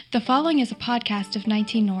The following is a podcast of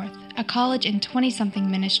 19 North, a college and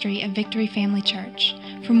 20-something ministry of Victory Family Church.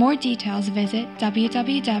 For more details, visit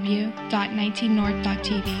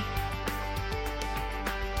www.19north.tv.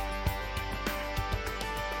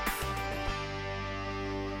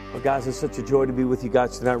 Well, guys, it's such a joy to be with you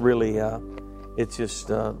guys tonight. Really, it's just,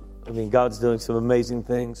 God's doing some amazing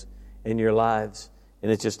things in your lives,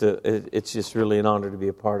 and it's just really an honor to be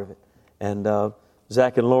a part of it. And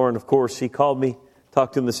Zach and Lauren, of course, he called me,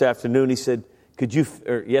 talked to him this afternoon. He said,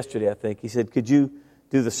 yesterday, I think, he said, could you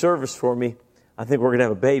do the service for me? I think we're going to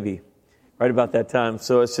have a baby right about that time.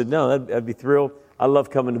 So I said, no, I'd be thrilled. I love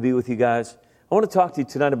coming to be with you guys. I want to talk to you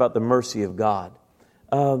tonight about the mercy of God.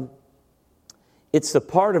 It's the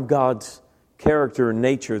part of God's character and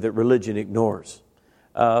nature that religion ignores.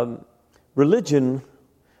 Religion,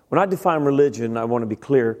 when I define religion, I want to be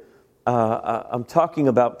clear, I'm talking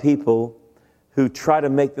about people who try to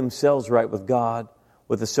make themselves right with God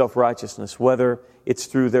with a self-righteousness, whether it's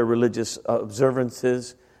through their religious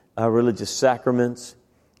observances, religious sacraments,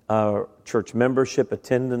 church membership,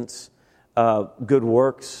 attendance, good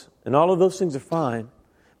works, and all of those things are fine,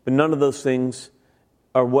 but none of those things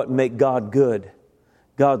are what make God good.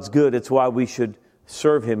 God's good. It's why we should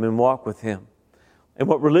serve Him and walk with Him. And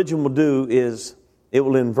what religion will do is it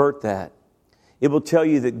will invert that. It will tell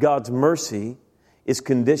you that God's mercy is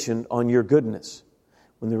conditioned on your goodness,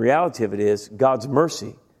 when the reality of it is God's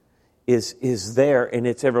mercy is there and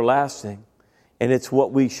it's everlasting, and it's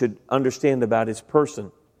what we should understand about His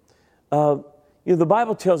person. The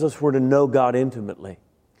Bible tells us we're to know God intimately.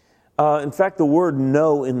 In fact, the word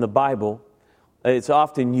know in the Bible, it's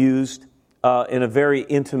often used in a very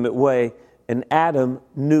intimate way. And Adam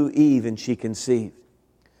knew Eve and she conceived.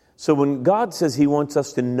 So when God says He wants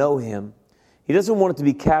us to know Him, He doesn't want it to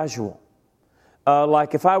be casual.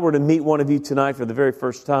 Like if I were to meet one of you tonight for the very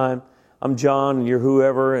first time, I'm John and you're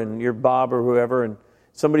whoever and you're Bob or whoever, and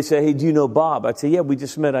somebody say, hey, do you know Bob? I'd say, yeah, we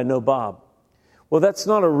just met, I know Bob. Well, that's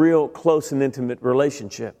not a real close and intimate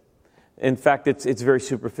relationship. In fact, it's very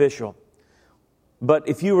superficial. But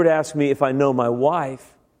if you were to ask me if I know my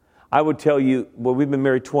wife, I would tell you, well, we've been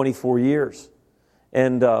married 24 years,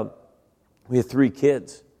 and we have 3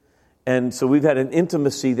 kids. And so we've had an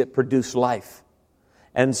intimacy that produced life.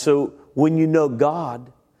 And so when you know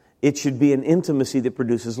God, it should be an intimacy that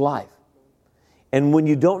produces life. And when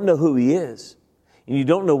you don't know who He is, and you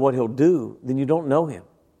don't know what He'll do, then you don't know Him.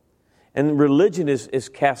 And religion is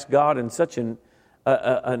cast God in such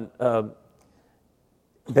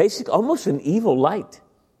basic, almost an evil light,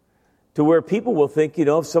 to where people will think,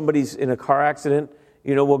 if somebody's in a car accident,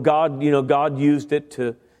 God used it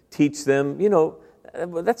to teach them.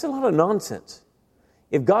 That's a lot of nonsense.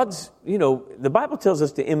 If God's, the Bible tells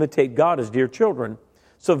us to imitate God as dear children.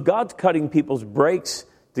 So if God's cutting people's brakes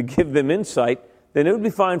to give them insight, then it would be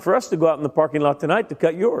fine for us to go out in the parking lot tonight to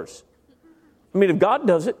cut yours. If God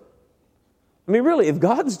does it, really, if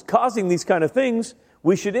God's causing these kind of things,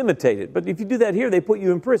 we should imitate it. But if you do that here, they put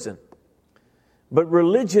you in prison. But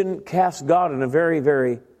religion casts God in a very,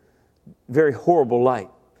 very, very horrible light.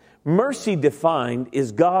 Mercy defined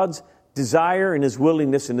is God's desire and His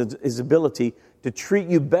willingness and His ability to treat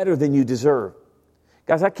you better than you deserve.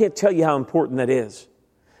 Guys, I can't tell you how important that is.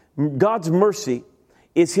 God's mercy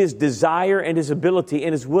is His desire and His ability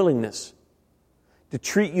and His willingness to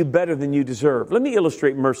treat you better than you deserve. Let me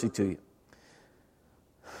illustrate mercy to you.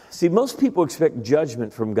 See, most people expect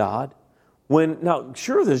judgment from God. Now,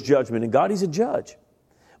 sure, there's judgment in God. He's a judge.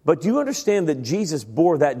 But do you understand that Jesus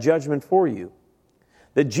bore that judgment for you?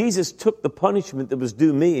 That Jesus took the punishment that was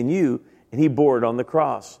due me and you, and He bore it on the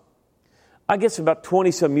cross. I guess about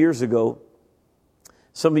 20-some years ago,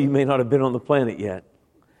 some of you may not have been on the planet yet,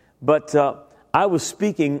 but I was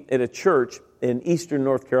speaking at a church in eastern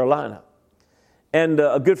North Carolina. And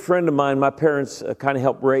a good friend of mine, my parents kind of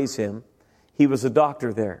helped raise him. He was a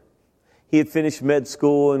doctor there. He had finished med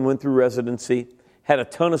school and went through residency, had a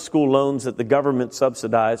ton of school loans that the government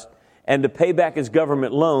subsidized. And to pay back his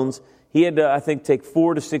government loans, he had to, I think, take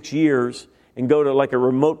 4 to 6 years and go to like a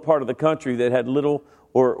remote part of the country that had little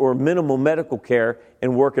or minimal medical care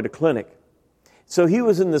and work at a clinic. So he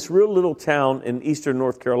was in this real little town in eastern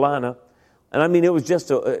North Carolina. And it was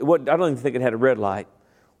just I don't even think it had a red light.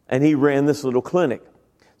 And he ran this little clinic.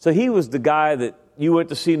 So he was the guy that you went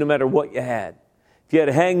to see no matter what you had. If you had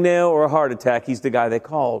a hangnail or a heart attack, he's the guy they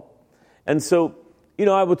called. And so,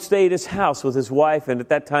 I would stay at his house with his wife, and at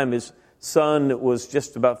that time his son was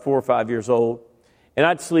just about 4 or 5 years old. And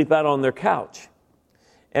I'd sleep out on their couch.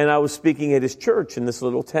 And I was speaking at his church in this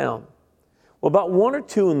little town. Well, about 1 or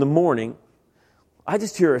 2 in the morning, I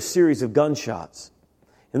just hear a series of gunshots.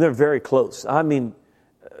 And they're very close.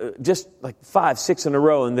 just like 5, 6 in a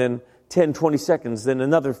row, and then 10, 20 seconds, then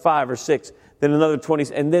another 5 or 6, then another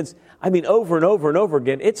 20, and then, over and over and over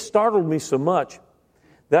again. It startled me so much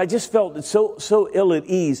that I just felt so ill at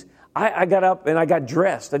ease. I got up and I got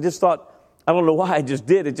dressed. I just thought, I don't know why I just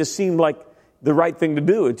did. It just seemed like the right thing to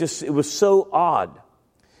do. It was so odd.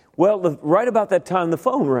 Well, right about that time, the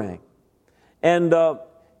phone rang. And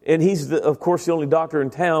he's, of course, the only doctor in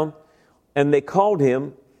town. And they called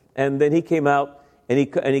him, and then he came out, and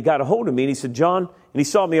he got a hold of me, and he said, John, and he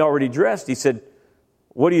saw me already dressed. He said,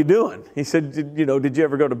 what are you doing? He said, did you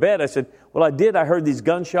ever go to bed? I said, well, I did. I heard these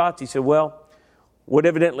gunshots. He said, well, what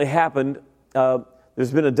evidently happened,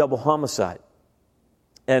 there's been a double homicide.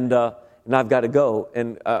 And I've got to go,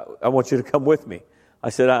 and I want you to come with me. I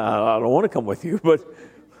said, I don't want to come with you,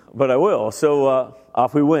 but I will. So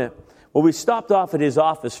off we went. Well, we stopped off at his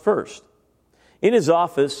office first. In his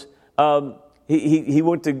office, he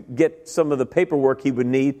went to get some of the paperwork he would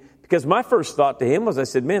need, because my first thought to him was, I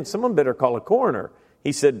said, man, someone better call a coroner.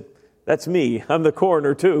 He said, that's me. I'm the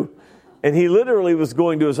coroner too. And he literally was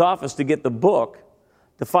going to his office to get the book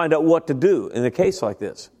to find out what to do in a case like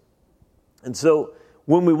this. And so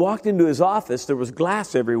when we walked into his office, there was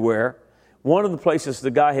glass everywhere. One of the places the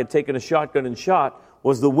guy had taken a shotgun and shot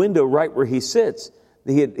was the window right where he sits.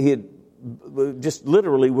 He had just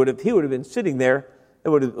literally he would have been sitting there. It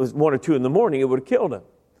was 1 or 2 in the morning. It would have killed him.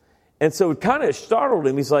 And so it kind of startled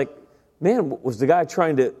him. He's like, man, was the guy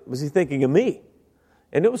was he thinking of me?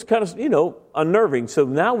 And it was kind of, unnerving. So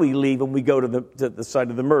now we leave and we go to the site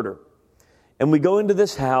of the murder. And we go into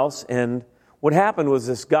this house, and what happened was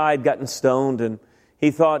this guy had gotten stoned, and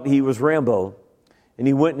he thought he was Rambo. And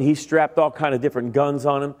he went and he strapped all kind of different guns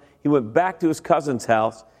on him. He went back to his cousin's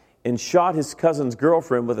house and shot his cousin's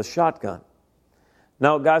girlfriend with a shotgun.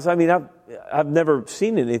 Now, guys, I've never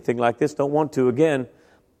seen anything like this. Don't want to again.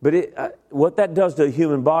 But what that does to a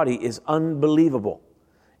human body is unbelievable.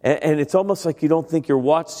 And it's almost like you don't think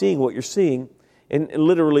you're seeing what you're seeing. And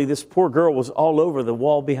literally, this poor girl was all over the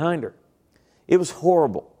wall behind her. It was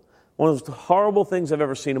horrible. One of the horrible things I've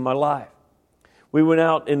ever seen in my life. We went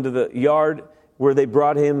out into the yard where they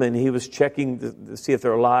brought him, and he was checking to see if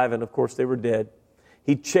they're alive, and of course they were dead.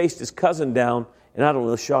 He chased his cousin down, and I don't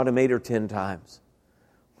know, shot him 8 or 10 times.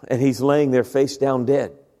 And he's laying there face down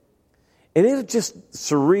dead. And it was just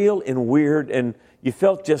surreal and weird, and you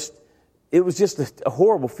felt it was just a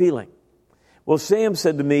horrible feeling. Well, Sam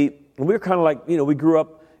said to me, and we were kind of like, we grew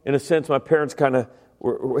up in a sense, my parents kind of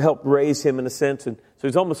helped raise him in a sense, and so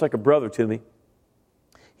he's almost like a brother to me.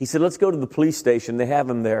 He said, let's go to the police station. They have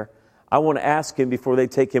him there. I want to ask him before they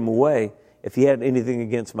take him away if he had anything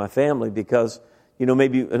against my family, because,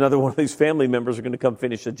 maybe another one of these family members are going to come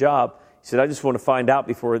finish the job. He said, I just want to find out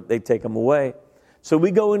before they take him away. So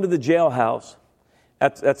we go into the jailhouse.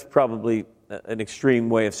 That's probably an extreme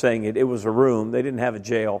way of saying it. It was a room. They didn't have a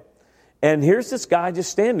jail. And here's this guy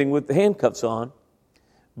just standing with the handcuffs on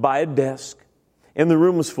by a desk, and the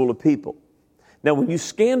room was full of people. Now, when you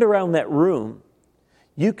scanned around that room,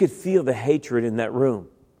 you could feel the hatred in that room.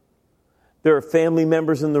 There are family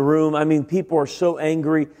members in the room. People are so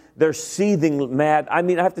angry. They're seething mad. I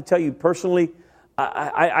have to tell you personally,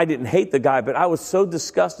 I didn't hate the guy, but I was so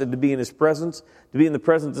disgusted to be in his presence, to be in the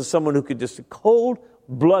presence of someone who could just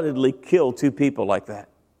cold-bloodedly kill 2 people like that.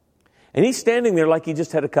 And he's standing there like he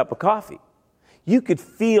just had a cup of coffee. You could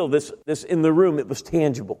feel this in the room. It was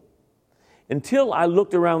tangible. Until I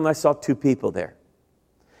looked around and I saw 2 people there.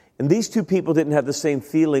 And these 2 people didn't have the same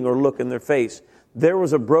feeling or look in their face. There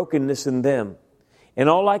was a brokenness in them. And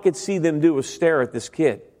all I could see them do was stare at this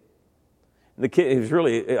kid. The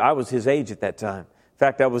kid, I was his age at that time. In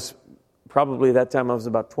fact, I was probably at that time, I was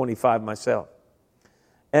about 25 myself.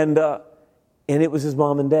 And it was his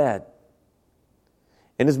mom and dad.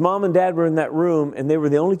 And his mom and dad were in that room, and they were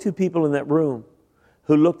the only 2 people in that room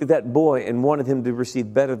who looked at that boy and wanted him to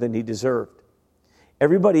receive better than he deserved.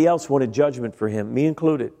 Everybody else wanted judgment for him, me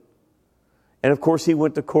included. And of course, he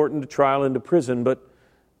went to court and to trial and to prison, but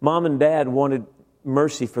mom and dad wanted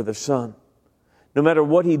mercy for their son. No matter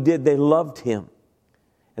what he did, they loved him.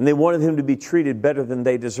 And they wanted him to be treated better than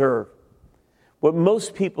they deserve. What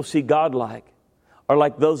most people see God like are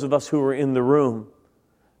like those of us who are in the room,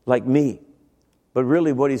 like me. But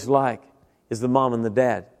really what he's like is the mom and the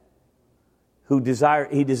dad. He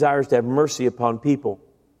desires to have mercy upon people.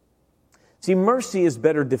 See, mercy is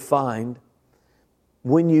better defined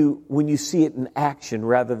when you see it in action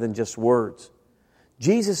rather than just words.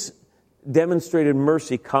 Jesus demonstrated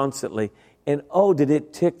mercy constantly, and oh, did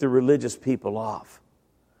it tick the religious people off.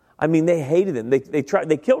 They hated him. They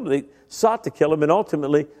killed him. They sought to kill him, and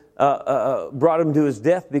ultimately brought him to his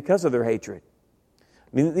death because of their hatred.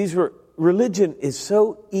 These were religion is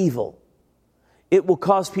so evil. It will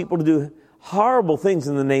cause people to do horrible things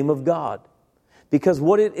in the name of God. Because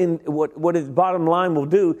what its bottom line will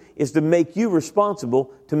do is to make you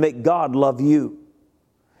responsible to make God love you.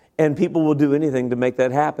 And people will do anything to make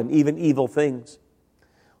that happen, even evil things.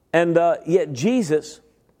 And yet Jesus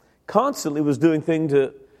constantly was doing things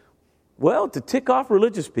to tick off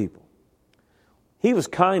religious people. He was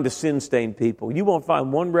kind to sin-stained people. You won't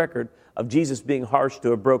find one record of Jesus being harsh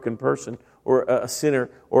to a broken person or a sinner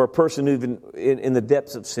or a person even in the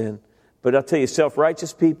depths of sin. But I'll tell you,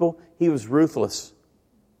 self-righteous people, he was ruthless.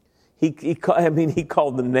 He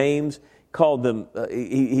called them names, called them,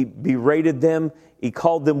 he berated them, he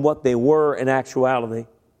called them what they were in actuality.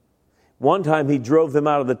 One time he drove them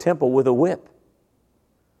out of the temple with a whip.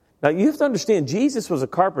 Now you have to understand, Jesus was a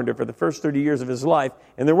carpenter for the first 30 years of his life,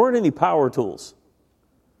 and there weren't any power tools.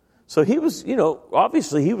 So he was,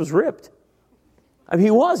 obviously he was ripped. I mean,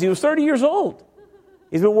 he was 30 years old.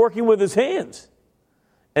 He's been working with his hands.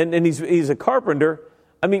 And he's a carpenter.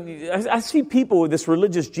 I mean, I see people with this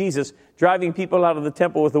religious Jesus driving people out of the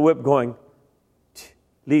temple with a whip going,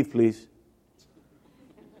 leave, please.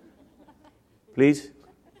 Please.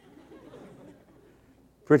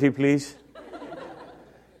 Pretty please.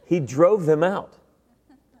 He drove them out.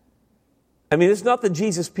 I mean, it's not the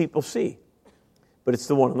Jesus people see, but it's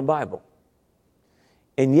the one in the Bible.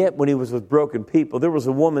 And yet, when he was with broken people, there was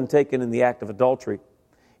a woman taken in the act of adultery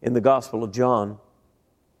in the Gospel of John.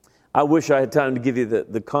 I wish I had time to give you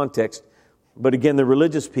the context. But again, the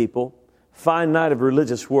religious people, fine night of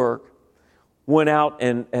religious work, went out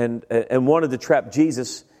and wanted to trap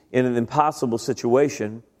Jesus in an impossible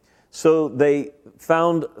situation. So they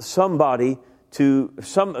found somebody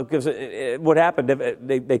because what happened,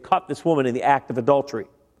 they caught this woman in the act of adultery.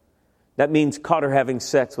 That means caught her having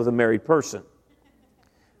sex with a married person.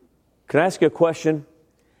 Can I ask you a question?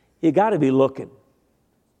 You got to be looking.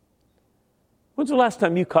 When's the last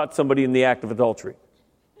time you caught somebody in the act of adultery?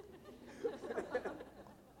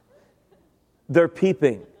 They're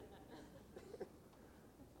peeping.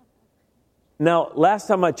 Now, last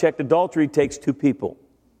time I checked, adultery takes two people.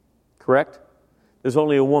 Correct? There's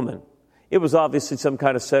only a woman. It was obviously some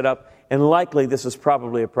kind of setup, and likely this is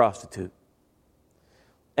probably a prostitute.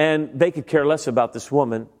 And they could care less about this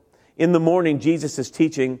woman. In the morning, Jesus is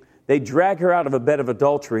teaching. They drag her out of a bed of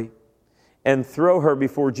adultery and throw her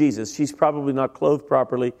before Jesus. She's probably not clothed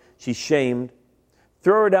properly. She's shamed.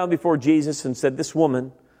 Throw her down before Jesus and said, this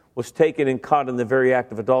woman was taken and caught in the very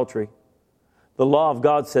act of adultery. The law of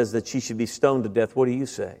God says that she should be stoned to death. What do you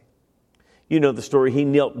say? You know the story. He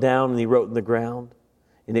knelt down and he wrote in the ground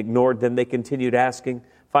and ignored them. They continued asking.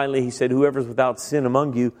 Finally, he said, whoever's without sin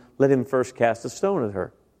among you, let him first cast a stone at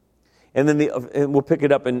her. And then and we'll pick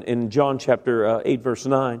it up in John chapter 8, verse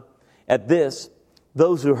 9. At this,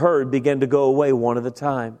 those who heard began to go away one at a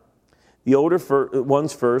time. The older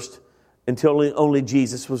ones first, until only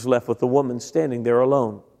Jesus was left with the woman standing there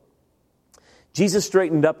alone. Jesus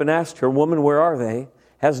straightened up and asked her, woman, where are they?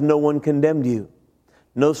 Has no one condemned you?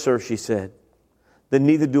 No, sir, she said. Then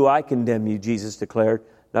neither do I condemn you, Jesus declared.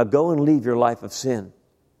 Now go and leave your life of sin.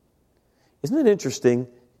 Isn't it interesting?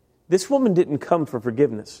 This woman didn't come for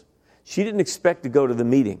forgiveness. She didn't expect to go to the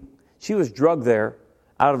meeting. She was drugged there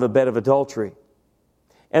out of a bed of adultery.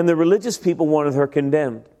 And the religious people wanted her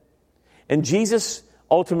condemned. And Jesus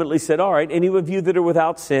ultimately said, all right, any of you that are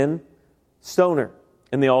without sin, stone her.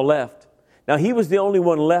 And they all left. Now, he was the only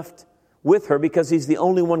one left with her because he's the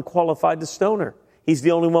only one qualified to stone her. He's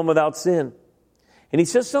the only one without sin. And he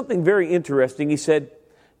says something very interesting. He said,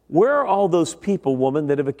 where are all those people, woman,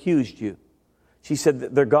 that have accused you? She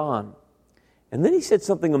said, they're gone. And then he said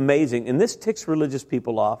something amazing. And this ticks religious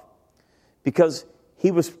people off because he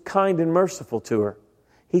was kind and merciful to her.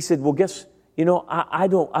 He said, well, I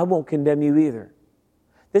won't condemn you either.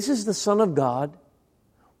 This is the Son of God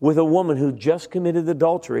with a woman who just committed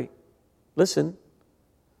adultery. Listen,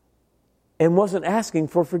 and wasn't asking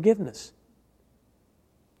for forgiveness.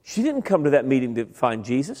 She didn't come to that meeting to find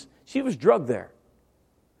Jesus. She was drugged there.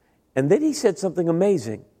 And then he said something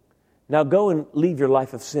amazing. Now go and leave your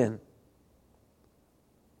life of sin.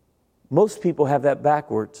 Most people have that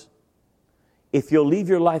backwards. If you'll leave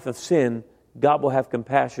your life of sin, God will have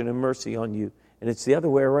compassion and mercy on you. And it's the other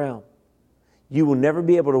way around. You will never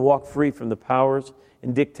be able to walk free from the powers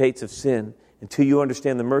and dictates of sin until you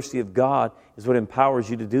understand the mercy of God is what empowers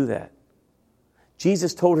you to do that.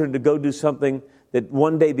 Jesus told her to go do something that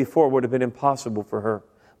one day before would have been impossible for her.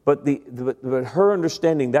 But her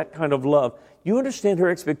understanding that kind of love, you understand her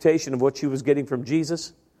expectation of what she was getting from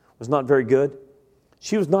Jesus was not very good.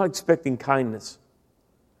 She was not expecting kindness.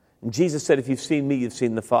 And Jesus said, if you've seen me, you've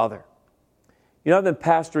seen the Father. You know, I've been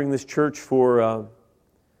pastoring this church for,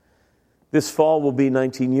 this fall will be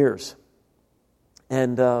 19 years.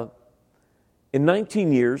 And in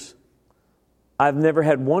 19 years, I've never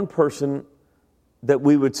had one person that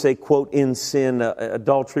we would say, quote, in sin,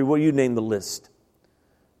 adultery, well, you name the list.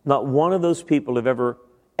 Not one of those people have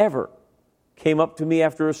ever came up to me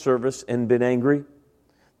after a service and been angry.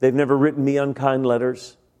 They've never written me unkind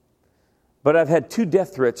letters. But I've had 2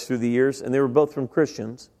 death threats through the years, and they were both from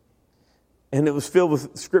Christians. And it was filled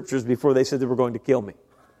with scriptures before they said they were going to kill me.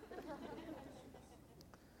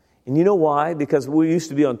 And you know why? Because we used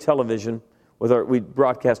to be on television. We'd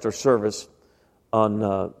broadcast our service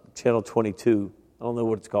on Channel 22. I don't know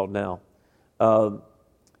what it's called now.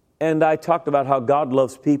 And I talked about how God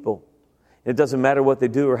loves people. It doesn't matter what they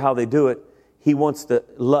do or how they do it. He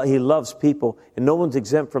loves people, and no one's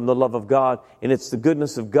exempt from the love of God. And it's the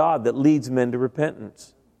goodness of God that leads men to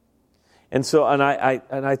repentance. And so,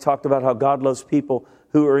 I talked about how God loves people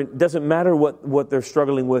who are. It doesn't matter what they're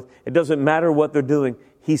struggling with. It doesn't matter what they're doing.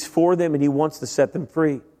 He's for them, and He wants to set them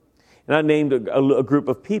free. And I named a group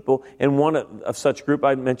of people, and one of such group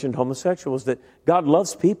I mentioned homosexuals. That God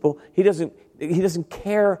loves people. He doesn't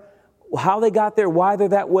care how they got there, why they're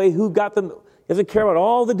that way, who got them. He doesn't care about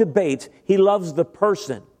all the debates. He loves the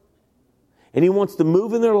person. And He wants to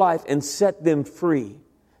move in their life and set them free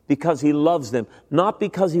because He loves them. Not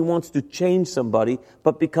because He wants to change somebody,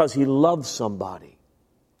 but because He loves somebody.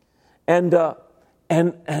 And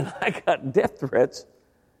I got death threats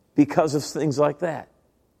because of things like that.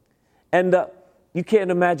 And you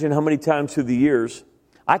can't imagine how many times through the years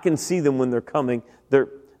I can see them when they're coming. They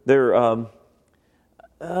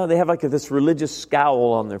have like this religious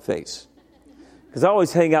scowl on their face. Because I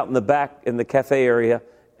always hang out in the back in the cafe area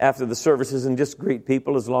after the services and just greet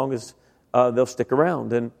people as long as they'll stick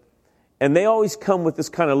around. And they always come with this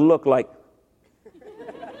kind of look like,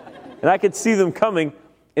 and I could see them coming.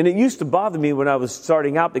 And it used to bother me when I was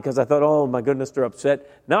starting out because I thought, oh my goodness, they're upset.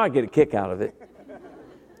 Now I get a kick out of it.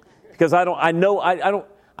 Because I don't know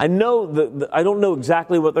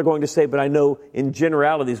exactly what they're going to say, but I know in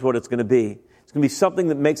generalities what it's going to be. It's going to be something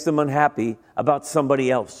that makes them unhappy about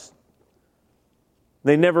somebody else.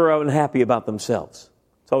 They never are unhappy about themselves.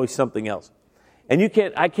 It's always something else. And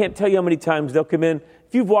I can't tell you how many times they'll come in.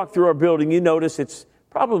 If you've walked through our building, you notice it's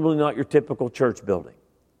probably not your typical church building.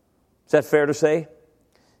 Is that fair to say?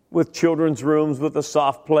 With children's rooms, with a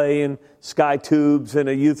soft play and sky tubes and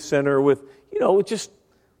a youth center with,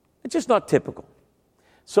 it's just not typical.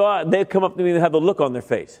 So they come up to me and have a look on their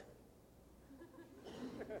face.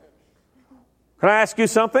 Can I ask you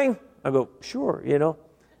something? I go, sure,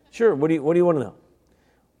 Sure, what do you want to know?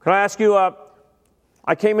 Can I ask you,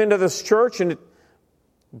 I came into this church and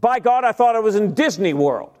by God, I thought I was in Disney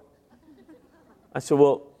World. I said,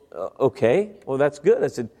 well, okay. Well, that's good. I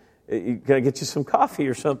said, can I get you some coffee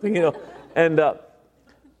or something, And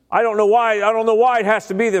I don't know why it has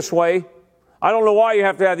to be this way. I don't know why you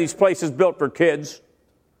have to have these places built for kids.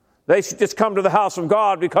 They should just come to the house of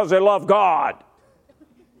God because they love God.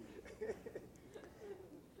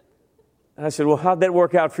 And I said, well, how'd that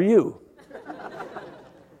work out for you?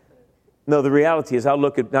 No, the reality is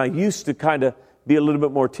I used to kind of be a little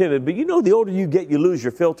bit more timid, but the older you get, you lose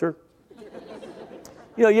your filter.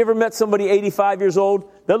 You ever met somebody 85 years old?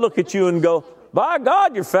 They'll look at you and go, by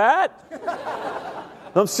God, you're fat.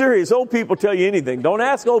 I'm serious. Old people tell you anything. Don't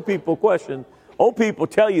ask old people questions. Old people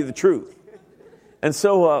tell you the truth. And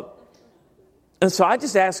so I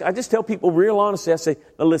just tell people real honestly. I say,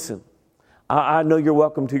 now listen, I know you're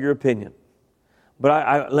welcome to your opinion.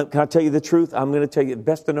 But can I tell you the truth? I'm going to tell you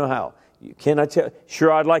best to know how. Can I tell?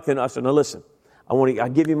 Sure, I'd like to know. I said, now listen, I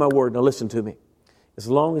give you my word. Now listen to me. As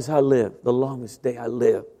long as I live, the longest day I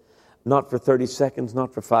live, not for 30 seconds,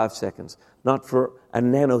 not for 5 seconds, not for a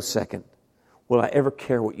nanosecond, will I ever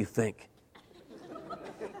care what you think.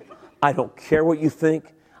 I don't care what you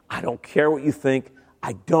think. I don't care what you think.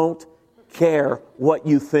 I don't care what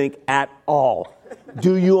you think at all.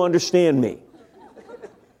 Do you understand me?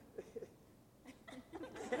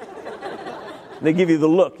 They give you the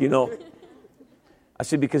look, I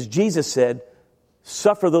said, because Jesus said,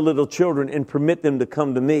 suffer the little children and permit them to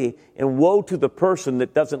come to me, and woe to the person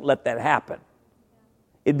that doesn't let that happen.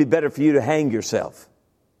 It'd be better for you to hang yourself.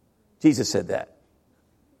 Jesus said that.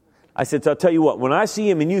 I said, so I'll tell you what, when I see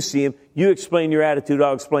him and you see him, you explain your attitude,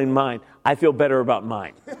 I'll explain mine. I feel better about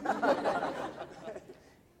mine.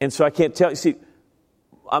 And so I can't tell you. See,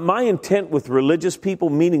 my intent with religious people,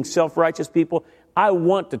 meaning self-righteous people, I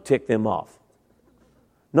want to tick them off.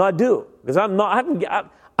 No, I do. Because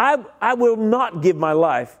I will not give my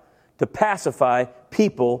life to pacify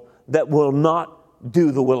people that will not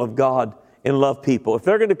do the will of God and love people. If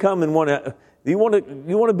they're going to come and want to You want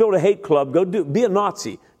to build a hate club, be a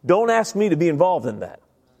Nazi. Don't ask me to be involved in that.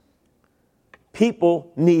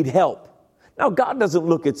 People need help. Now, God doesn't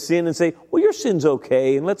look at sin and say, well, your sin's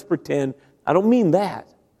okay, and let's pretend. I don't mean that.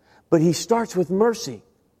 But He starts with mercy,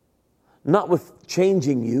 not with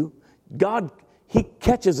changing you. God, He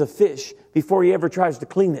catches a fish before He ever tries to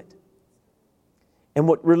clean it. And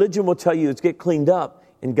what religion will tell you is get cleaned up,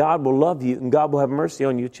 and God will love you, and God will have mercy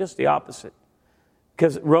on you. It's just the opposite.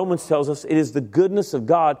 Because Romans tells us it is the goodness of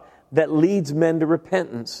God that leads men to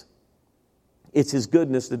repentance. It's His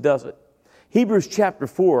goodness that does it. Hebrews chapter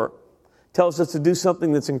 4 tells us to do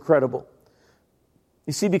something that's incredible.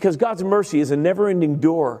 You see, because God's mercy is a never-ending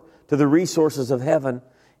door to the resources of heaven.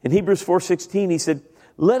 In Hebrews 4:16, He said,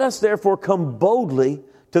 let us therefore come boldly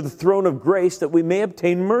to the throne of grace that we may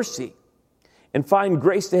obtain mercy and find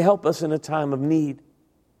grace to help us in a time of need.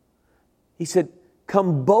 He said,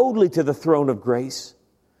 come boldly to the throne of grace,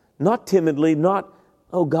 not timidly, not,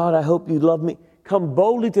 oh God, I hope you love me. Come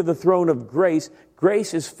boldly to the throne of grace.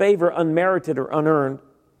 Grace is favor unmerited or unearned.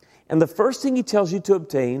 And the first thing He tells you to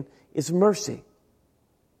obtain is mercy.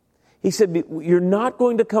 He said, you're not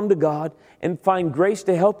going to come to God and find grace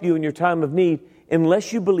to help you in your time of need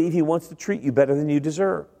unless you believe He wants to treat you better than you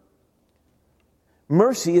deserve.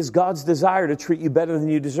 Mercy is God's desire to treat you better than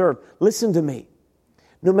you deserve. Listen to me.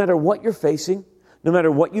 No matter what you're facing, no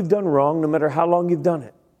matter what you've done wrong, no matter how long you've done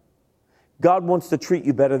it, God wants to treat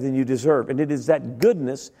you better than you deserve. And it is that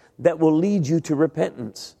goodness that will lead you to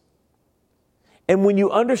repentance. And when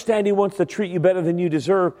you understand He wants to treat you better than you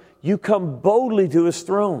deserve, you come boldly to His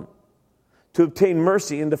throne to obtain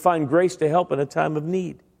mercy and to find grace to help in a time of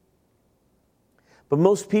need. But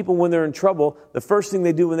most people, when they're in trouble, the first thing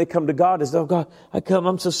they do when they come to God is, oh God,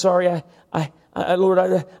 I'm so sorry. Lord,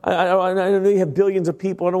 I know you have billions of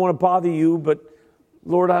people. I don't want to bother you, but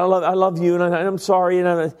Lord, I love you, and I'm sorry, and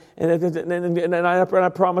I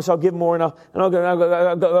promise I'll give more, and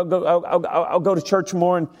I'll go to church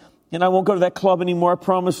more, and I won't go to that club anymore. I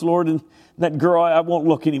promise, Lord, and that girl, I won't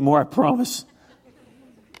look anymore. I promise.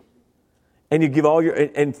 And you give all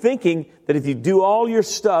and thinking that if you do all your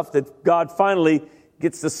stuff, that God finally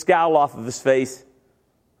gets the scowl off of His face.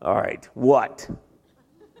 All right, what?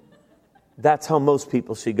 That's how most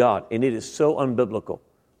people see God, and it is so unbiblical.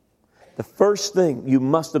 The first thing you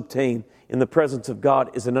must obtain in the presence of God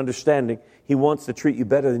is an understanding He wants to treat you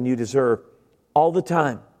better than you deserve all the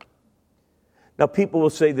time. Now, people will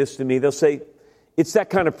say this to me. They'll say, it's that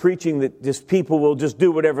kind of preaching that just people will just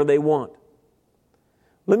do whatever they want.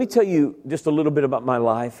 Let me tell you just a little bit about my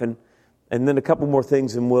life and then a couple more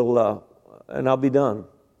things and I'll be done.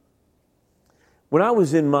 When I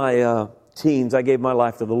was in my teens, I gave my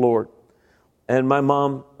life to the Lord. And my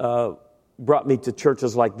mom brought me to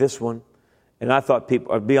churches like this one. And I thought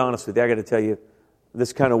people, I'll be honest with you, I got to tell you,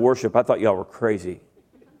 this kind of worship, I thought y'all were crazy.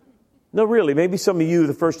 No, really, maybe some of you,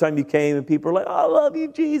 the first time you came and people were like, I love you,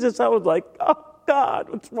 Jesus. I was like, oh, God,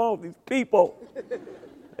 what's wrong with these people?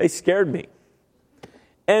 They scared me.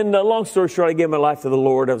 And long story short, I gave my life to the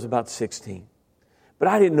Lord. I was about 16. But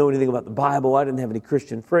I didn't know anything about the Bible. I didn't have any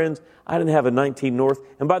Christian friends. I didn't have a 19 North.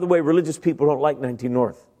 And by the way, religious people don't like 19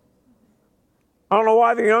 North. I don't know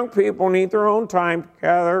why the young people need their own time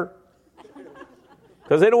together.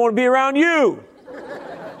 Because they don't want to be around you.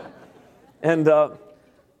 And,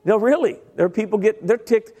 no, really, there are people they're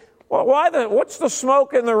ticked. Well, what's the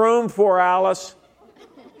smoke in the room for, Alice?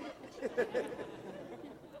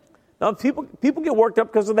 Now, people get worked up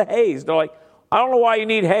because of the haze. They're like, I don't know why you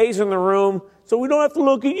need haze in the room, so we don't have to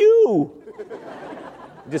look at you.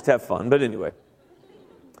 Just have fun. But anyway.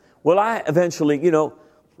 Well, I eventually,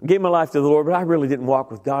 gave my life to the Lord, but I really didn't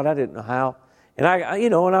walk with God. I didn't know how. And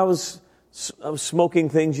I was smoking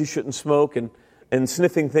things you shouldn't smoke and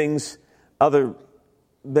sniffing things other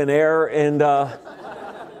than air and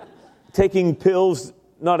taking pills,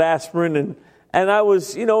 not aspirin. And I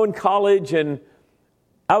was, in college, and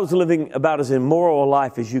I was living about as immoral a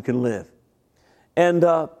life as you can live. And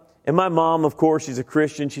my mom, of course, she's a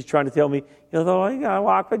Christian. She's trying to tell me, you got to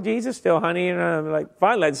walk with Jesus still, honey. And I'm like,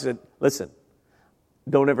 finally, I said, listen,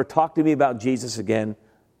 don't ever talk to me about Jesus again.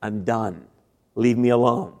 I'm done. Leave me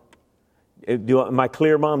alone. Am I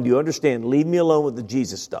clear, Mom? Do you understand? Leave me alone with the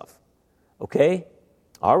Jesus stuff. Okay?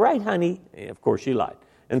 All right, honey. And of course, she lied.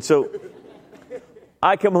 And so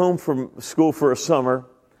I come home from school for a summer,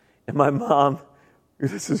 and my mom,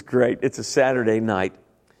 this is great. It's a Saturday night.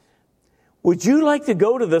 Would you like to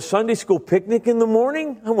go to the Sunday school picnic in the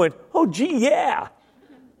morning? I went, oh, gee, yeah.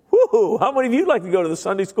 Woo-hoo. How many of you like to go to the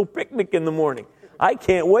Sunday school picnic in the morning? I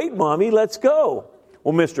can't wait, Mommy. Let's go.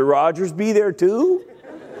 Will Mr. Rogers be there too?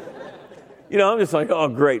 I'm just like, oh,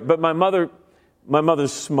 great. But my mother my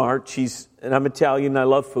mother's smart. And I'm Italian and I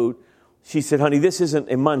love food. She said, honey, this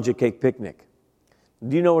isn't a manja cake picnic.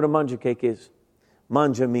 Do you know what a manja cake is?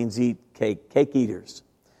 Manja means eat cake, cake eaters.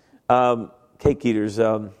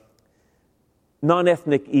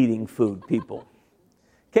 Non-ethnic eating food people.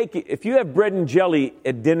 Cake. If you have bread and jelly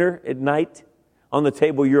at dinner at night on the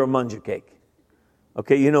table, you're a manja cake.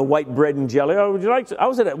 Okay, you know, white bread and jelly. Oh, would you like? I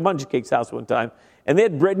was at a manja cake's house one time, and they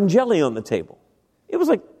had bread and jelly on the table. It was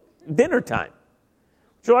like dinner time.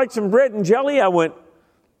 Would you like some bread and jelly? I went,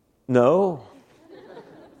 no.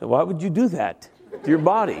 Why would you do that to your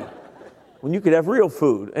body when you could have real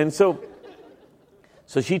food? And so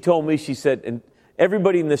she told me, she said, and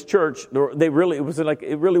everybody in this church, it really was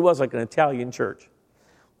like an Italian church.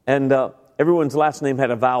 And everyone's last name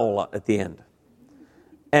had a vowel at the end.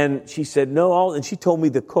 And she said, no, and she told me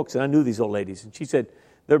the cooks, and I knew these old ladies, and she said,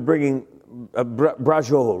 they're bringing a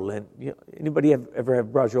braciole. And you know, anybody ever have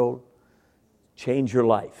braciole? Change your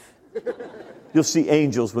life. You'll see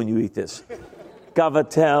angels when you eat this.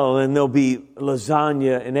 Cavatelli, and there'll be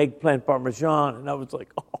lasagna and eggplant parmesan. And I was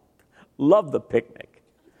like, oh, love the picnic.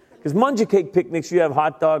 Because manja cake picnics, you have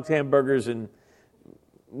hot dogs, hamburgers, and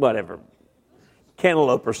whatever,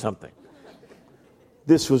 cantaloupe or something.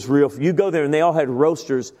 This was real. You go there and they all had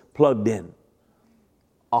roasters plugged in.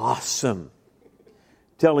 Awesome.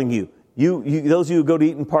 Telling you, those of you who go to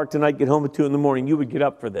Eaton Park tonight, get home at 2 a.m, you would get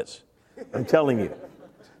up for this. I'm telling you.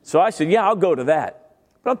 So I said, yeah, I'll go to that.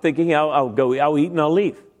 But I'm thinking I'll eat and I'll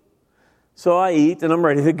leave. So I eat and I'm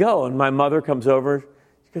ready to go. And my mother comes over.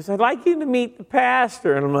 She goes, I'd like you to meet the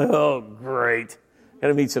pastor. And I'm like, oh, great. Got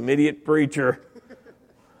to meet some idiot preacher.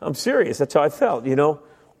 I'm serious. That's how I felt, you know.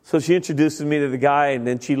 So she introduces me to the guy, and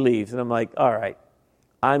then she leaves. And I'm like, all right,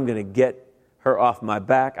 I'm going to get her off my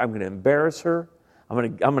back. I'm going to embarrass her. I'm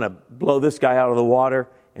going to blow this guy out of the water,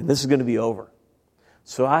 and this is going to be over.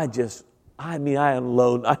 So I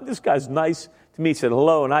unload. This guy's nice to me. He said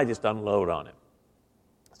hello, and I just unload on him.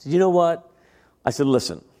 I said, you know what? I said,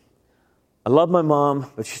 listen, I love my mom,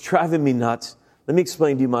 but she's driving me nuts. Let me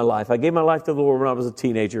explain to you my life. I gave my life to the Lord when I was a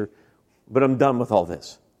teenager, but I'm done with all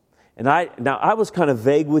this. And I was kind of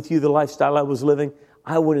vague with you, the lifestyle I was living.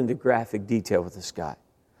 I went into graphic detail with this guy.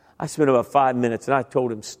 I spent about 5 minutes, and I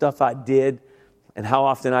told him stuff I did and how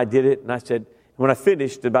often I did it. And I said, when I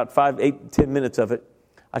finished about 5, 8, 10 minutes of it,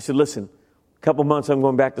 I said, listen, a couple months I'm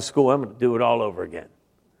going back to school. I'm going to do it all over again.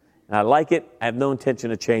 And I like it. I have no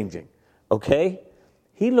intention of changing. Okay?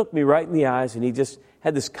 He looked me right in the eyes, and he just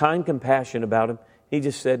had this kind compassion about him. He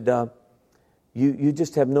just said, you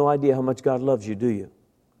just have no idea how much God loves you, do you?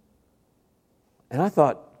 And I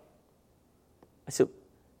said,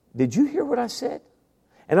 did you hear what I said?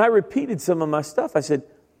 And I repeated some of my stuff. I said,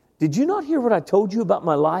 did you not hear what I told you about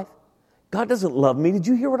my life? God doesn't love me. Did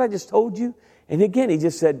you hear what I just told you? And again, he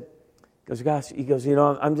just said, gosh, you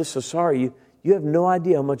know, I'm just so sorry. You have no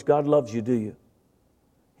idea how much God loves you, do you?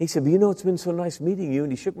 He said, but you know, it's been so nice meeting you.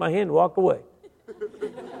 And he shook my hand and walked away.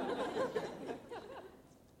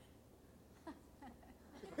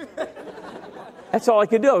 That's all I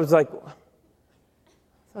could do. I was like,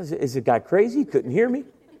 is the guy crazy? He couldn't hear me.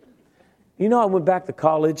 You know, I went back to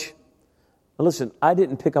college. Now listen, I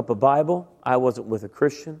didn't pick up a Bible. I wasn't with a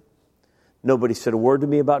Christian. Nobody said a word to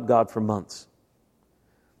me about God for months.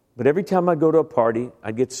 But every time I'd go to a party,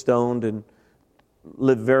 I'd get stoned and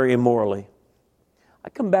live very immorally.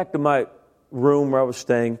 I'd come back to my room where I was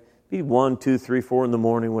staying, be 1, 2, 3, 4 in the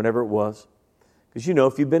morning, whenever it was. Because, you know,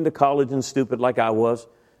 if you've been to college and stupid like I was,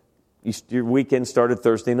 your weekend started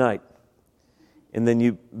Thursday night. And then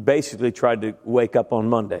you basically tried to wake up on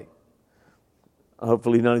Monday.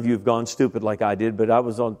 Hopefully none of you have gone stupid like I did, but I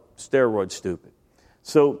was on steroids stupid.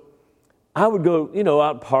 So I would go, you know,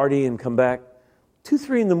 out party and come back. 2,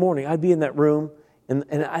 3 in the morning, I'd be in that room, and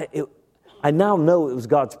I now know it was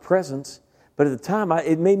God's presence, but at the time,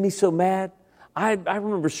 it made me so mad. I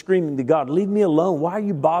remember screaming to God, leave me alone. Why are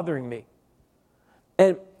you bothering me?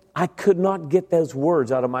 And I could not get those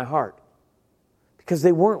words out of my heart. Because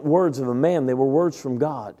they weren't words of a man, they were words from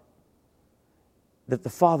God. That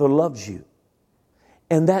the Father loves you.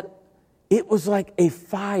 And that it was like a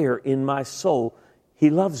fire in my soul.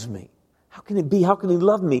 He loves me. How can it be? How can he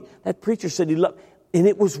love me? That preacher said he loved me. And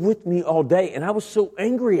it was with me all day. And I was so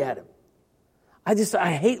angry at him. I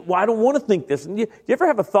don't want to think this. And you ever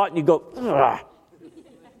have a thought and you go, ugh.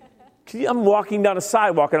 I'm walking down a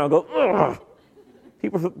sidewalk and I'll go, ugh.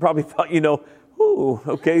 People probably thought, you know, ooh,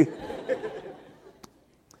 okay.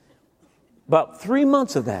 About 3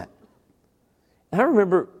 months of that. And I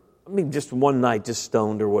remember, just one night, just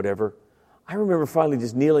stoned or whatever. I remember finally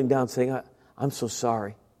just kneeling down saying, I'm so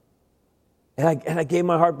sorry. And I gave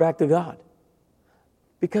my heart back to God.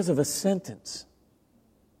 Because of a sentence.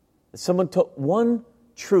 Someone told one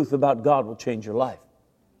truth about God will change your life.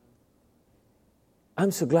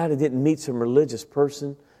 I'm so glad I didn't meet some religious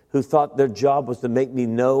person who thought their job was to make me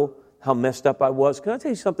know how messed up I was. Can I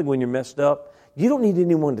tell you something? When you're messed up, you don't need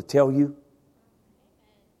anyone to tell you.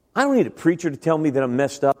 I don't need a preacher to tell me that I'm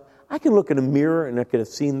messed up. I can look in a mirror and I could have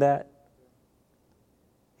seen that.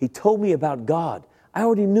 He told me about God. I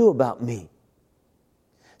already knew about me.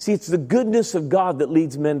 See, it's the goodness of God that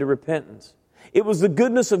leads men to repentance. It was the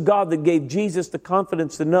goodness of God that gave Jesus the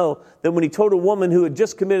confidence to know that when he told a woman who had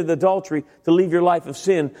just committed adultery to leave your life of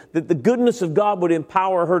sin, that the goodness of God would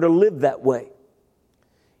empower her to live that way.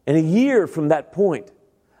 And a year from that point,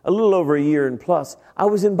 a little over a year and plus, I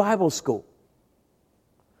was in Bible school,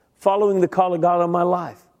 following the call of God on my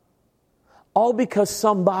life. All because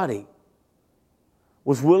somebody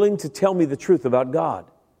was willing to tell me the truth about God.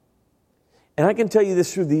 And I can tell you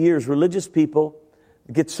this through the years, religious people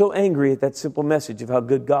get so angry at that simple message of how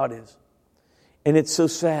good God is. And it's so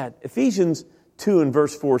sad. Ephesians 2 and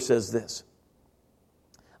verse 4 says this.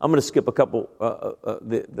 I'm going to skip a couple,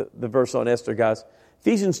 the verse on Esther, guys.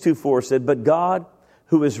 Ephesians 2:4 said, "But God,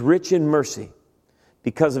 who is rich in mercy,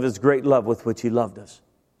 because of his great love with which he loved us."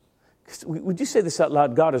 Would you say this out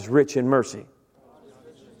loud? God is rich in mercy.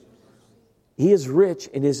 He is rich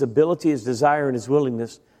in his ability, his desire, and his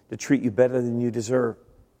willingness to treat you better than you deserve.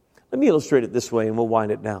 Let me illustrate it this way and we'll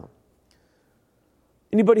wind it down.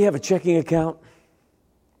 Anybody have a checking account?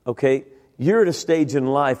 Okay, you're at a stage in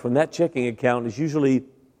life when that checking account is usually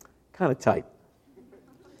kind of tight.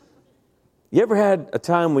 You ever had a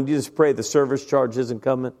time when you just pray the service charge isn't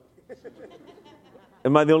coming?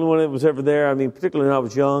 Am I the only one that was ever there? I mean, particularly when I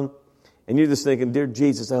was young. And you're just thinking, dear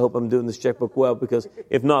Jesus, I hope I'm doing this checkbook well, because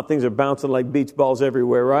if not, things are bouncing like beach balls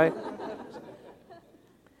everywhere, right?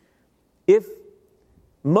 If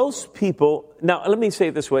most people, now let me say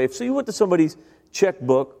it this way. If so you went to somebody's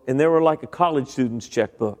checkbook and they were like a college student's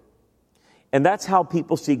checkbook, and that's how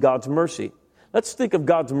people see God's mercy. Let's think of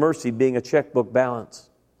God's mercy being a checkbook balance.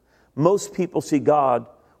 Most people see God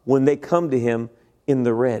when they come to him in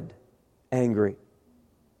the red, angry.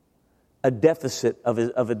 A deficit of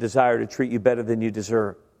a desire to treat you better than you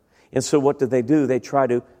deserve. And so what do? They try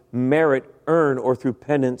to merit, earn, or through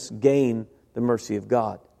penance, gain the mercy of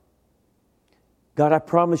God. God, I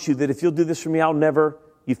promise you that if you'll do this for me, I'll never,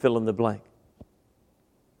 you fill in the blank.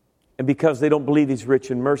 And because they don't believe he's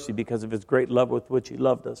rich in mercy because of his great love with which he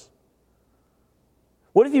loved us.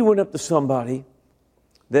 What if you went up to somebody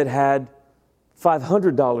that had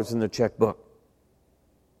 $500 in their checkbook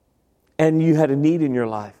and you had a need in your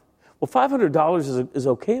life? Well, $500 is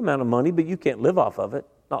okay amount of money, but you can't live off of it.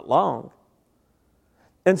 Not long.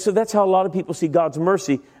 And so that's how a lot of people see God's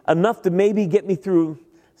mercy. Enough to maybe get me through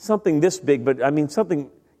something this big, but I mean something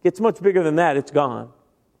gets much bigger than that, it's gone.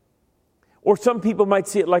 Or some people might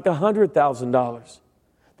see it like $100,000.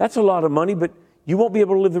 That's a lot of money, but you won't be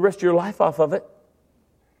able to live the rest of your life off of it.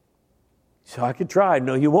 So I could try.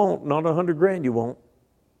 No, you won't. Not $100,000, you won't.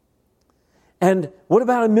 And what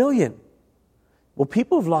about $1 million? Well,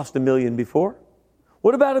 people have lost $1 million before.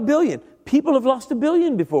 What about $1 billion? People have lost $1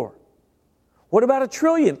 billion before. What about $1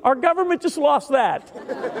 trillion? Our government just lost that.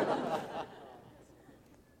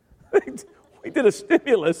 We did a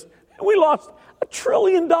stimulus and we lost $1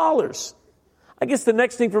 trillion. I guess the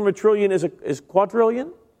next thing from $1 trillion is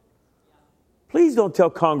quadrillion. Please don't tell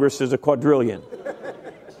Congress there's a quadrillion.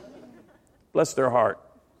 Bless their heart.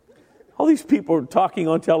 All these people are talking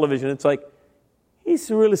on television. It's like,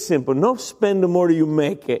 it's really simple. No spend the more you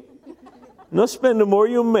make it. No spend the more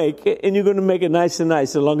you make it, and you're going to make it nice and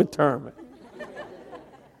nice the longer term.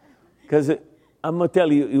 Because I'm going to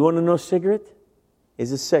tell you, you want to know a secret?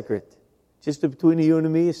 It's a secret. Just between you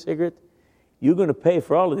and me, a secret. You're going to pay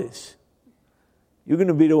for all of this. You're going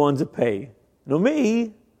to be the ones that pay. No,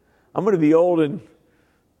 me. I'm going to be old and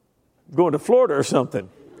going to Florida or something.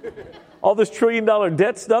 All this $1 trillion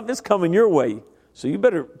debt stuff is coming your way. So you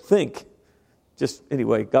better think. Just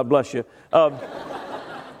anyway, God bless you.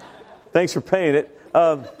 Thanks for paying it.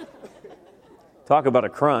 Talk about a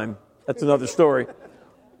crime. That's another story.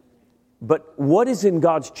 But what is in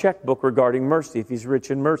God's checkbook regarding mercy if he's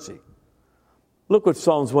rich in mercy? Look what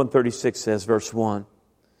Psalms 136 says, verse 1.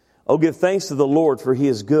 Oh, give thanks to the Lord, for he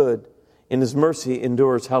is good, and his mercy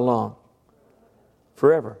endures how long?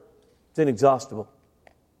 Forever. It's inexhaustible.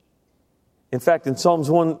 In fact, in Psalms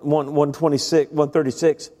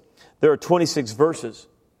 136, there are 26 verses,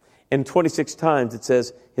 and 26 times it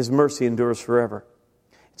says, his mercy endures forever.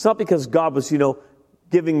 It's not because God was,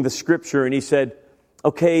 giving the scripture and he said,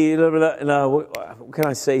 okay, what can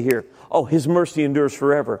I say here? Oh, his mercy endures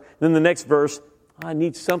forever. Then the next verse, I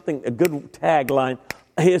need something, a good tagline.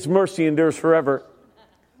 His mercy endures forever.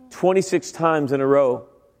 26 times in a row,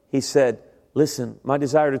 he said, listen, my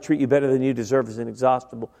desire to treat you better than you deserve is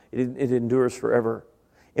inexhaustible. It endures forever.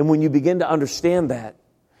 And when you begin to understand that,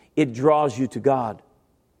 it draws you to God.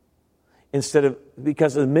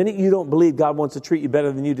 Because the minute you don't believe God wants to treat you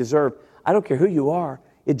better than you deserve, I don't care who you are,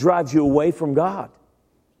 it drives you away from God.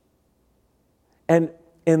 And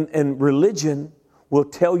religion will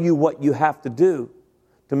tell you what you have to do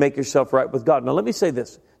to make yourself right with God. Now let me say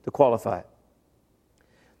this to qualify it.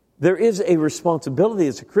 There is a responsibility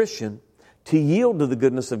as a Christian to yield to the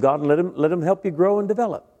goodness of God and let Him help you grow and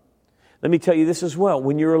develop. Let me tell you this as well.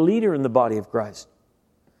 When you're a leader in the body of Christ,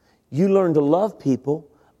 you learn to love people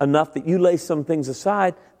enough that you lay some things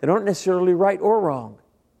aside that aren't necessarily right or wrong.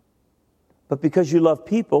 But because you love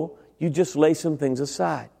people, you just lay some things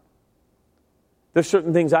aside. There's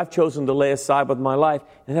certain things I've chosen to lay aside with my life,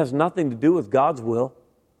 and it has nothing to do with God's will.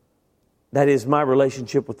 That is my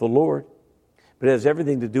relationship with the Lord. But it has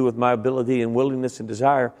everything to do with my ability and willingness and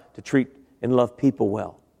desire to treat and love people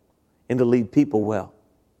well and to lead people well.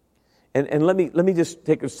 And let me just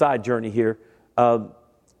take a side journey here.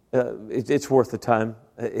 It's worth the time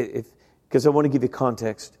because I want to give you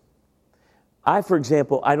context. For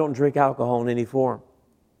example, I don't drink alcohol in any form.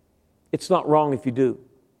 It's not wrong if you do.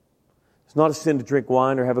 It's not a sin to drink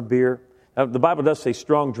wine or have a beer. Now, the Bible does say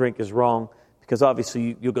strong drink is wrong because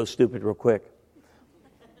obviously you'll go stupid real quick.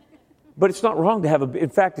 But it's not wrong to have in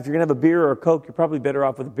fact, if you're going to have a beer or a Coke, you're probably better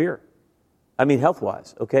off with a beer. I mean,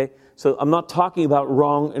 health-wise, okay? So I'm not talking about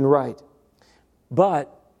wrong and right.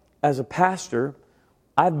 But as a pastor,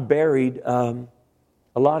 I've buried a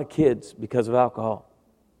lot of kids because of alcohol.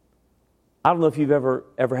 I don't know if you've ever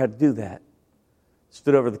had to do that.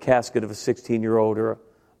 Stood over the casket of a 16-year-old or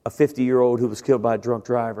a 50-year-old who was killed by a drunk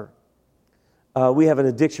driver. We have an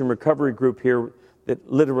addiction recovery group here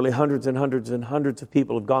that literally hundreds and hundreds and hundreds of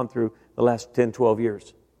people have gone through the last 10, 12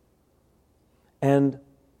 years. And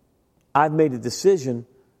I've made a decision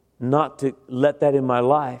not to let that in my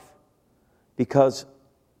life because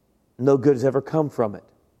no good has ever come from it.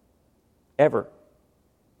 Ever.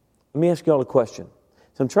 Let me ask you all a question.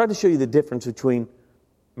 So I'm trying to show you the difference between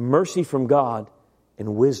mercy from God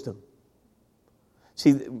and wisdom.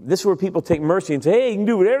 See, this is where people take mercy and say, hey, you can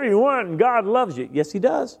do whatever you want and God loves you. Yes, He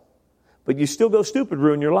does. But you still go stupid,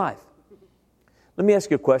 ruin your life. Let me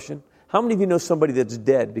ask you a question. How many of you know somebody that's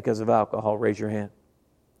dead because of alcohol? Raise your hand.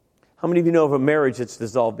 How many of you know of a marriage that's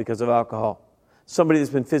dissolved because of alcohol? Somebody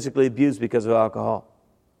that's been physically abused because of alcohol?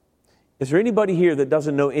 Is there anybody here that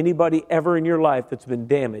doesn't know anybody ever in your life that's been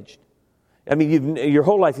damaged? I mean, your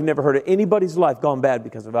whole life you've never heard of anybody's life gone bad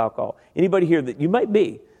because of alcohol. Anybody here that you might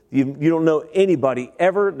be, you don't know anybody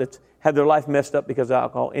ever that's had their life messed up because of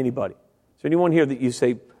alcohol? Anybody? Is there anyone here that you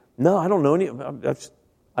say, no, I don't know any.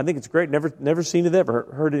 I think it's great. Never seen it ever.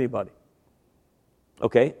 Heard anybody.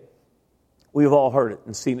 Okay. We've all heard it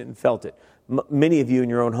and seen it and felt it. Many of you in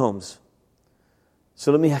your own homes.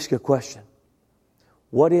 So let me ask you a question.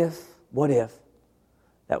 What if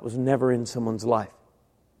that was never in someone's life?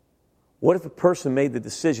 What if a person made the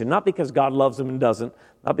decision, not because God loves them and doesn't,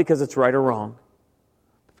 not because it's right or wrong,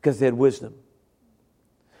 but because they had wisdom?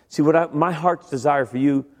 See, my heart's desire for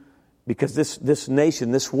you, because this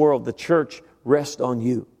nation, this world, the church rests on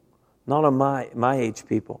you, not on my age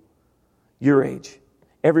people, your age.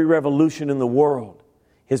 Every revolution in the world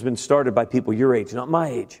has been started by people your age, not my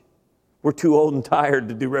age. We're too old and tired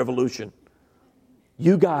to do revolution.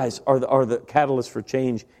 You guys are the catalyst for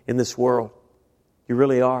change in this world. You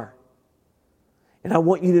really are. And I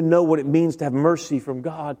want you to know what it means to have mercy from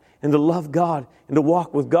God and to love God and to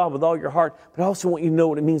walk with God with all your heart. But I also want you to know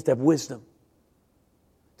what it means to have wisdom.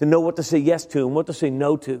 To know what to say yes to and what to say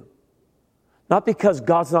no to. Not because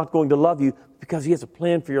God's not going to love you, but because He has a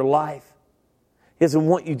plan for your life. He doesn't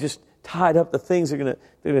want you just tied up to things that are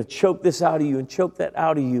going to choke this out of you and choke that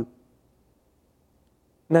out of you.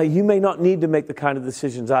 Now, you may not need to make the kind of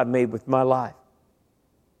decisions I've made with my life.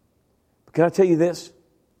 But can I tell you this?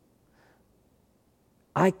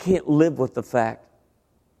 I can't live with the fact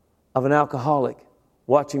of an alcoholic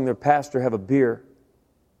watching their pastor have a beer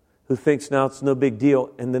who thinks now it's no big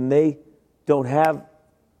deal, and then they don't have,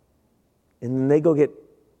 and then they go get,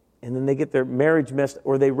 and then they get their marriage messed,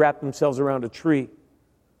 or they wrap themselves around a tree.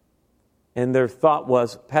 And their thought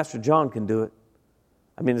was, Pastor John can do it.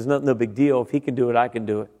 I mean, it's no big deal. If he can do it, I can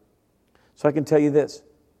do it. So I can tell you this.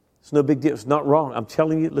 It's no big deal. It's not wrong. I'm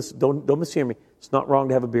telling you, listen, don't mishear me. It's not wrong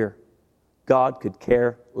to have a beer. God could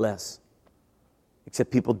care less.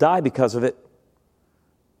 Except people die because of it.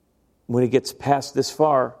 When it gets past this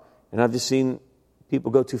far, and I've just seen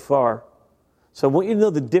people go too far. So I want you to know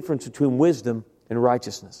the difference between wisdom and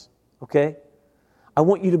righteousness. Okay? I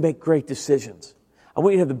want you to make great decisions. I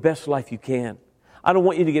want you to have the best life you can. I don't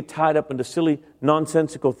want you to get tied up into silly,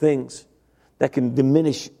 nonsensical things that can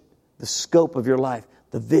diminish the scope of your life,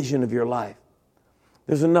 the vision of your life.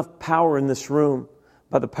 There's enough power in this room,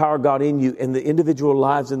 by the power of God in you and the individual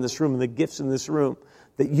lives in this room and the gifts in this room,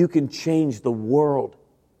 that you can change the world.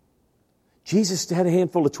 Jesus had a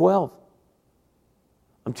handful of 12.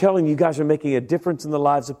 I'm telling you, you guys are making a difference in the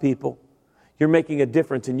lives of people. You're making a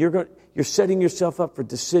difference, and you're setting yourself up for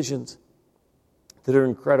decisions that are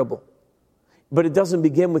incredible. But it doesn't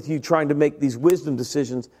begin with you trying to make these wisdom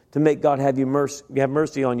decisions to make God have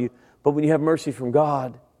mercy on you. But when you have mercy from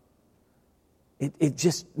God, it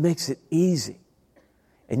just makes it easy.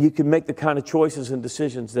 And you can make the kind of choices and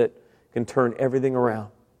decisions that can turn everything around.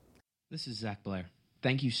 This is Zach Blair.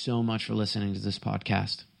 Thank you so much for listening to this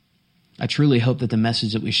podcast. I truly hope that the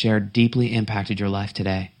message that we shared deeply impacted your life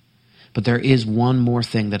today. But there is one more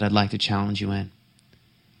thing that I'd like to challenge you in.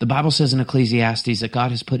 The Bible says in Ecclesiastes that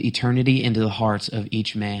God has put eternity into the hearts of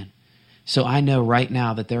each man. So I know right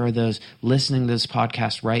now that there are those listening to this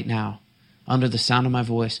podcast right now, under the sound of my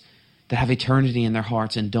voice, that have eternity in their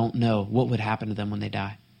hearts and don't know what would happen to them when they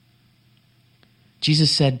die.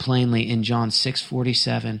 Jesus said plainly in John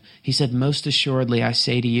 6:47, he said, "Most assuredly I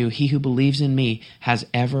say to you, he who believes in me has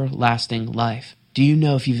everlasting life." Do you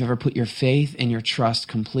know if you've ever put your faith and your trust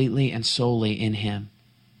completely and solely in him?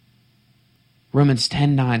 Romans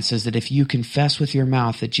 10:9 says that if you confess with your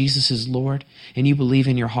mouth that Jesus is Lord and you believe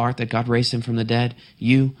in your heart that God raised him from the dead,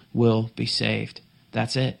 you will be saved.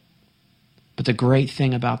 That's it. But the great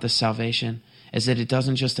thing about this salvation is that it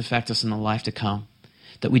doesn't just affect us in the life to come,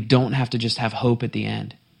 that we don't have to just have hope at the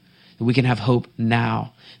end, that we can have hope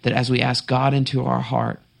now, that as we ask God into our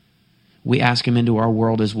heart, we ask him into our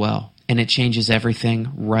world as well, and it changes everything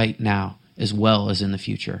right now as well as in the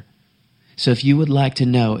future. So if you would like to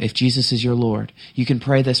know if Jesus is your Lord, you can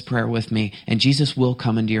pray this prayer with me, and Jesus will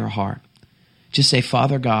come into your heart. Just say,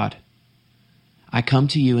 "Father God, I come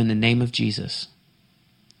to you in the name of Jesus,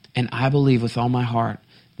 and I believe with all my heart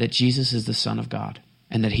that Jesus is the Son of God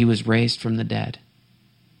and that he was raised from the dead.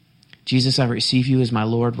 Jesus, I receive you as my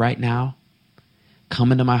Lord right now.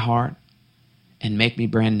 Come into my heart and make me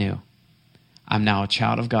brand new. I'm now a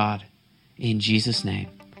child of God. In Jesus' name,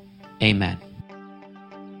 amen."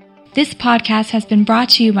 This podcast has been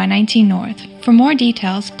brought to you by 19 North. For more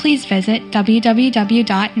details, please visit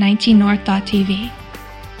www.19north.tv.